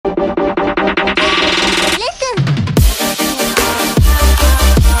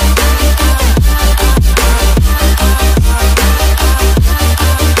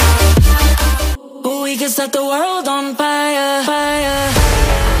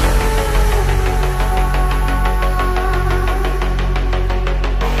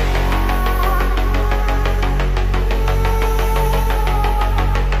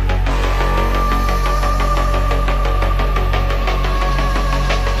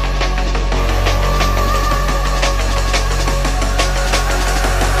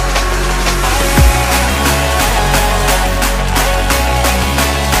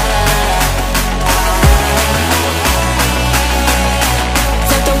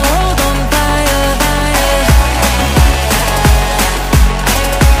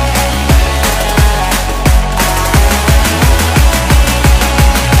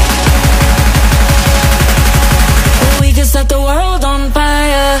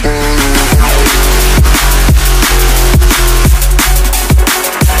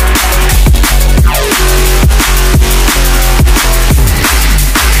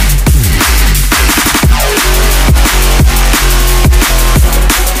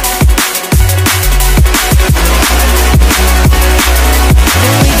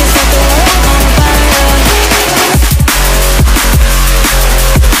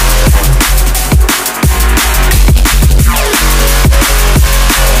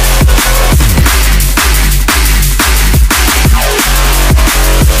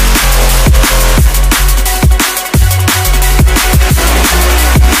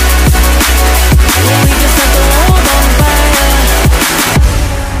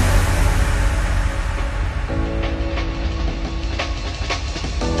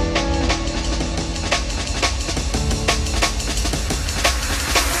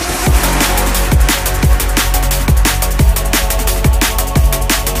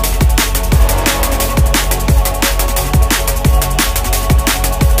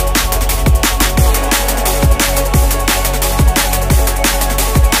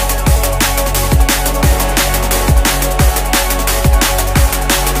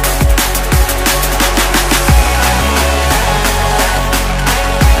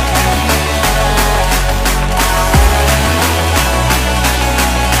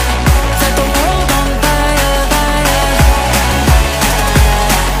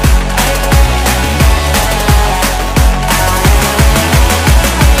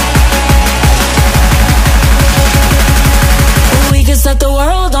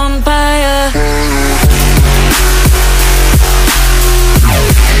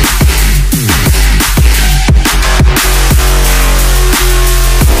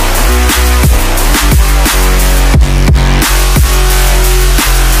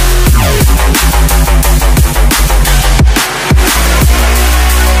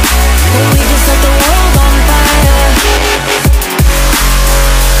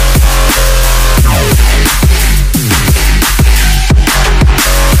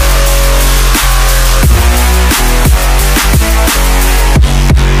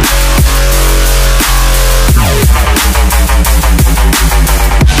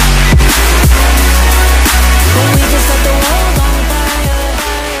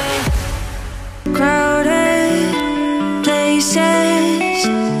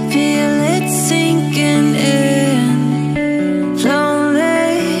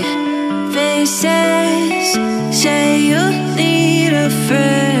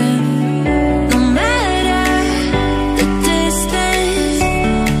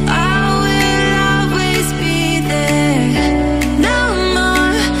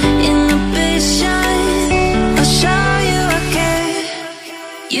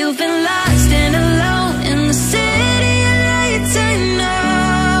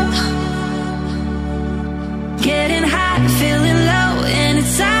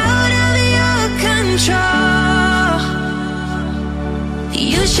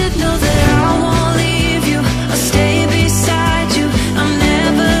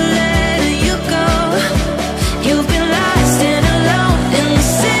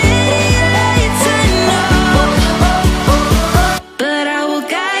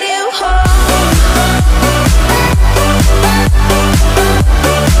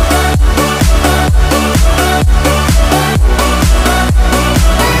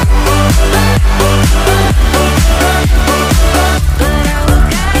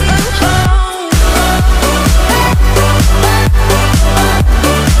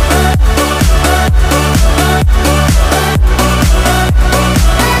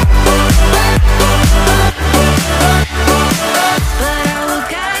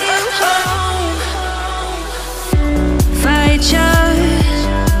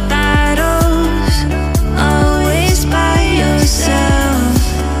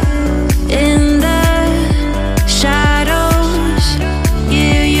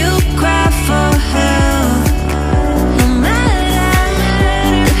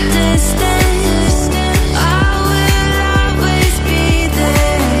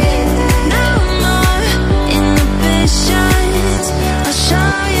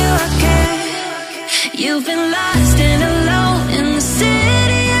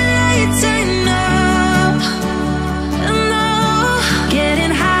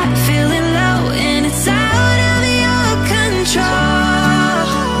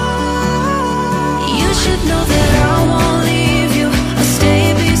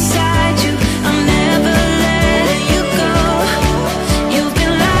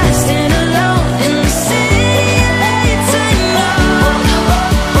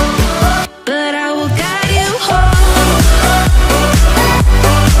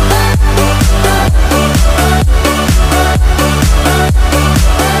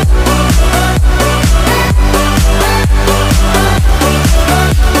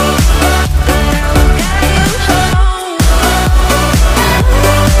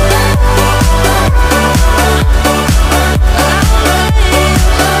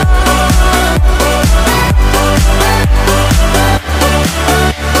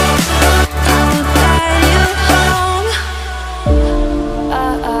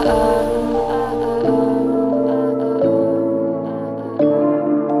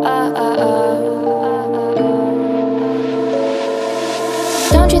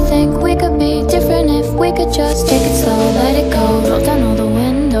just take it slow, let it go. Roll down all the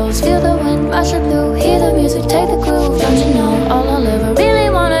windows, feel the wind rushing through. Hear the music, take the groove. Don't you know, all I'll ever really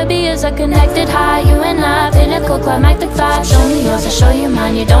wanna be is a connected high. You and I, pinnacle, climactic vibe. Show me yours, I'll show you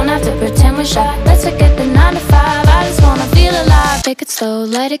mine. You don't have to pretend we're shy. Let's forget the 9 to 5, I just wanna feel alive. Take it slow,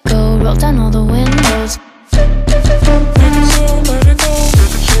 let it go, roll down all the windows.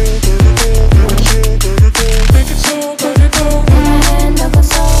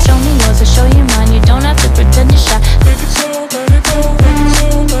 Show me yours, I'll show you mine. You don't have to pretend you're shy. Take it slow,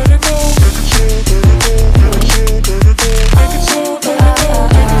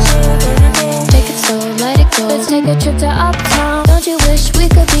 let it go. Let's take a trip to uptown. Don't you wish we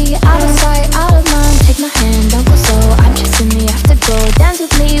could be out of sight, out of mind? Take my hand, don't go slow, I'm chasing the afterglow. Dance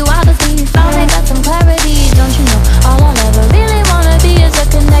with me while the beat finally got some clarity. Don't you know, all I'll ever really wanna be is a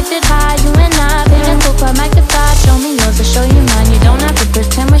connected high. You and I, pinnacle, climactic vibe. Show me yours, I'll show you mine. You don't have to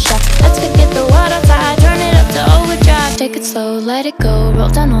pretend we're shy. Let's forget the world outside, turn it up to overdrive. Take it slow, let it go, roll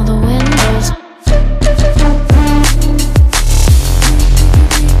down all the windows.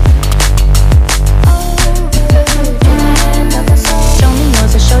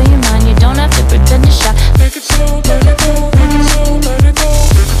 Pretend you're shy. Take it slow, let it go. Take it slow, let it go.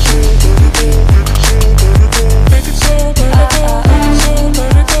 Take it slow, let it go. Take it slow,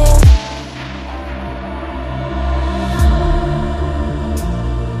 let it go.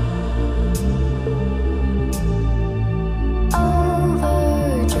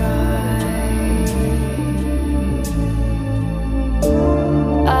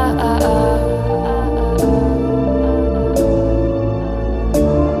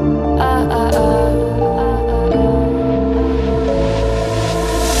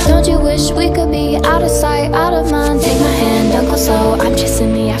 Don't you wish we could be out of sight, out of mind? Take my hand, don't go slow, I'm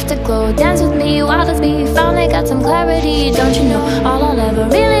chasing the afterglow. Dance with me while the beat finally got some clarity. Don't you know, all I'll ever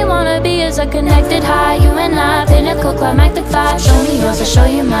really wanna be is a connected high. You and I, pinnacle, climactic vibe. Show me yours, I'll show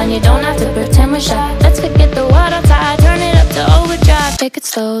you mine. You don't have to pretend we're shy. Let's forget the world outside, turn it up to overdrive. Take it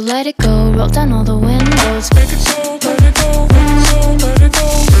slow, let it go, roll down all the windows. Take it slow, let it go. Take it slow, let it go.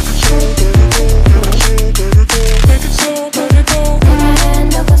 Take it slow, let it go. Take it slow, let it go. Take my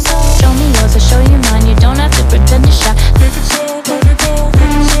hand, don't go slow. Show me yours, I'll show you mine. You don't have to pretend you're shy. Take it slow, let it go. Take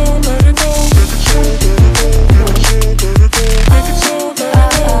it slow, let it go. Take it slow, let it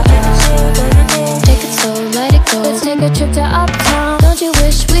go. Take it slow, let it go. Take it slow, let it go. Let's take a trip to uptown. Don't you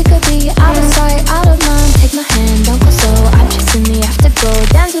wish we could be out of sight, out of mind? Take my hand, don't go slow, I'm chasing the afterglow.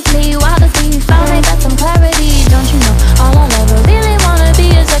 Dance with me while the beat finally got some clarity. Don't you know, all I'll ever really wanna be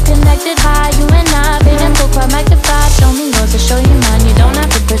is a connected high. You and I, pinnacle, climactic vibe. Show me yours, I'll show you mine. You don't have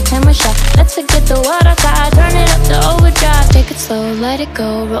to pretend we're shy. Let's forget the world outside, turn it up to overdrive. Take it slow, let it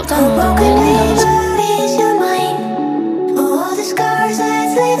go, roll down all the windows. Is your mind? All the scars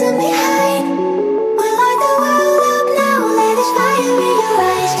that's leaving behind. We light the world up now. Let us fire in your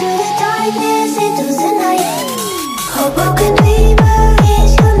eyes. To the darkness, into the night. Oh, broken dreamer,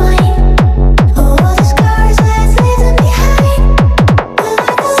 is your mind? All the scars that's leaving behind. We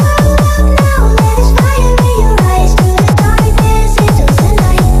light the world up now. Let us fire in your eyes. To the darkness, into the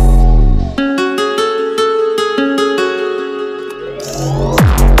night.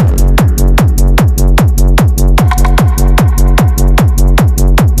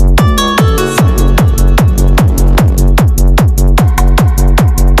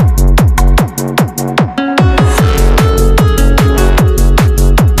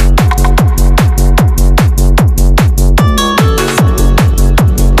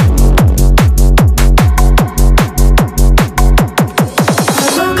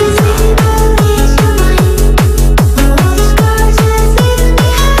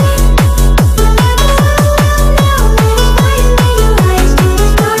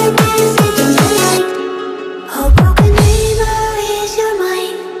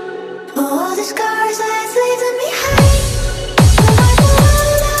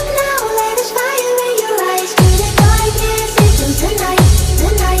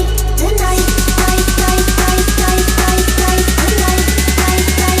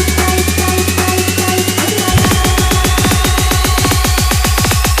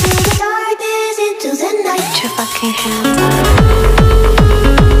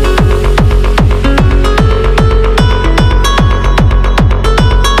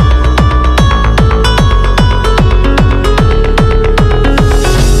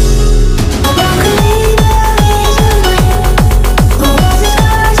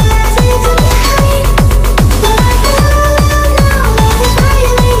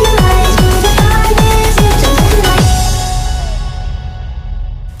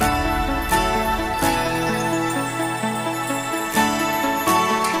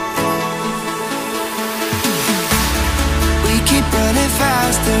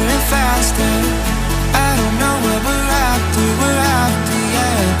 faster and faster. I don't know what we're after,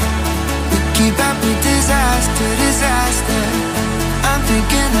 yeah. We keep up with disaster, disaster. I'm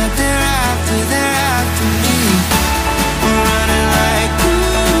thinking that they're after me. We're running like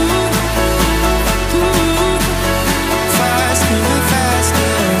faster and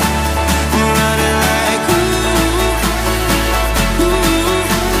faster. We're running like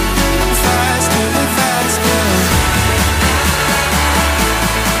faster and faster.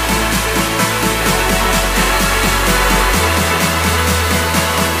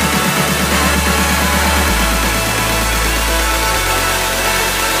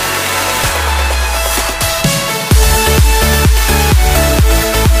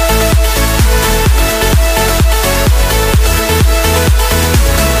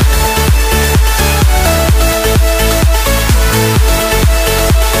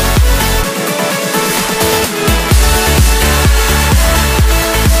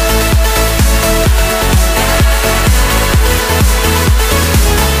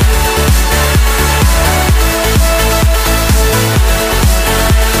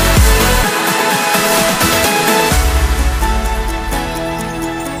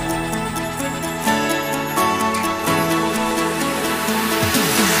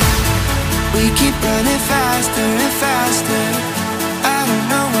 We keep running faster and faster. I don't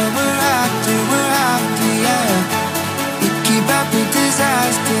know what we're after, yeah. We keep up with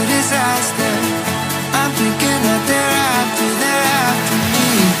disaster, disaster. I'm thinking that they're after me.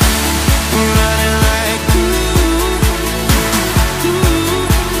 We're running like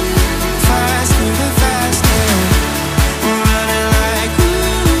faster and faster. We're running like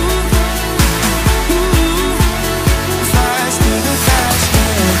faster and faster.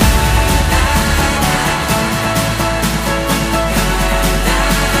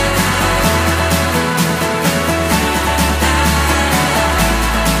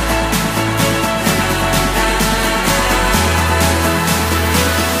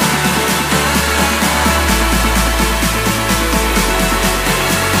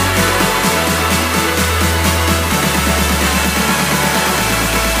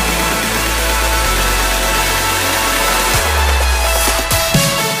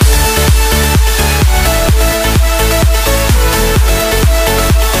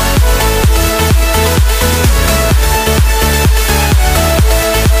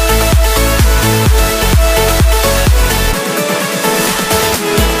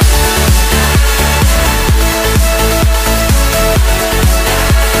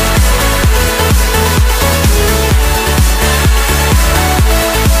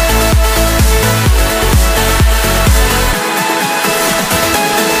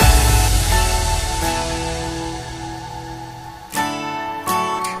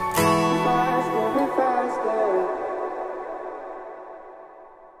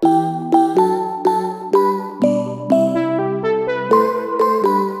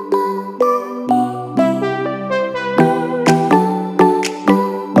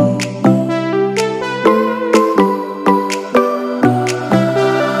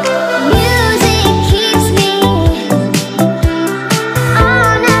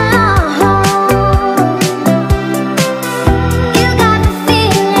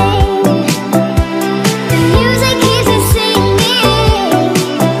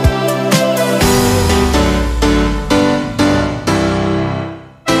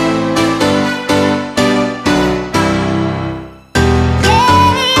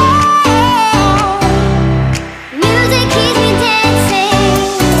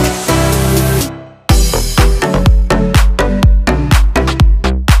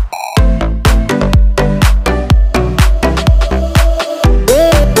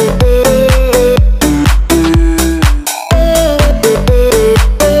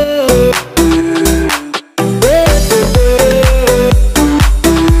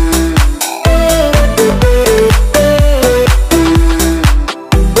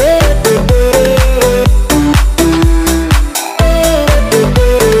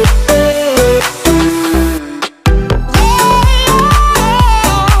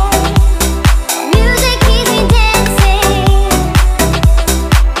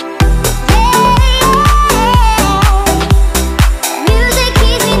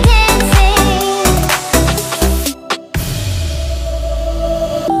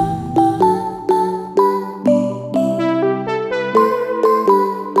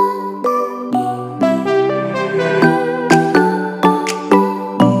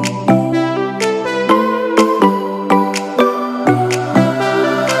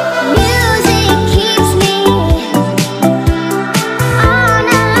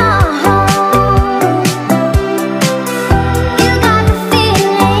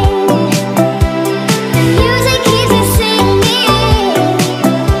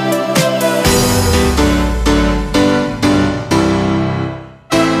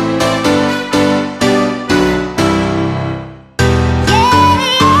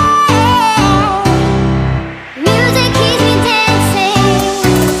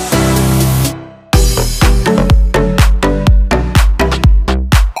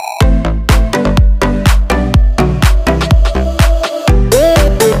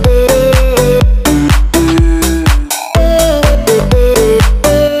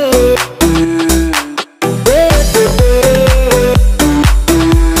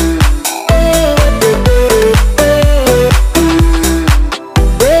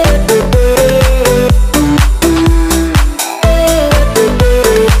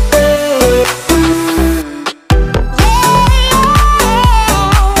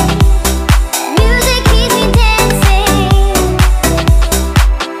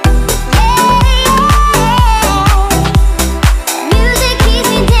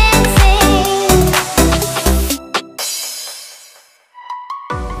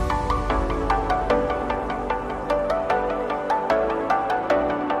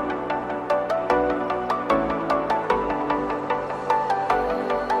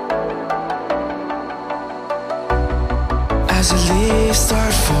 as the leaves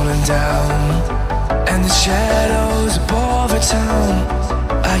start falling down, and the shadows above our town,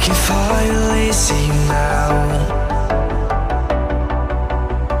 I can finally see you now.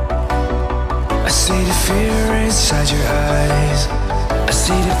 I see the fear inside your eyes, I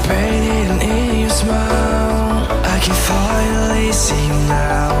see the pain hidden in your smile. I can finally see you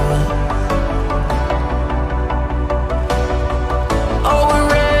now.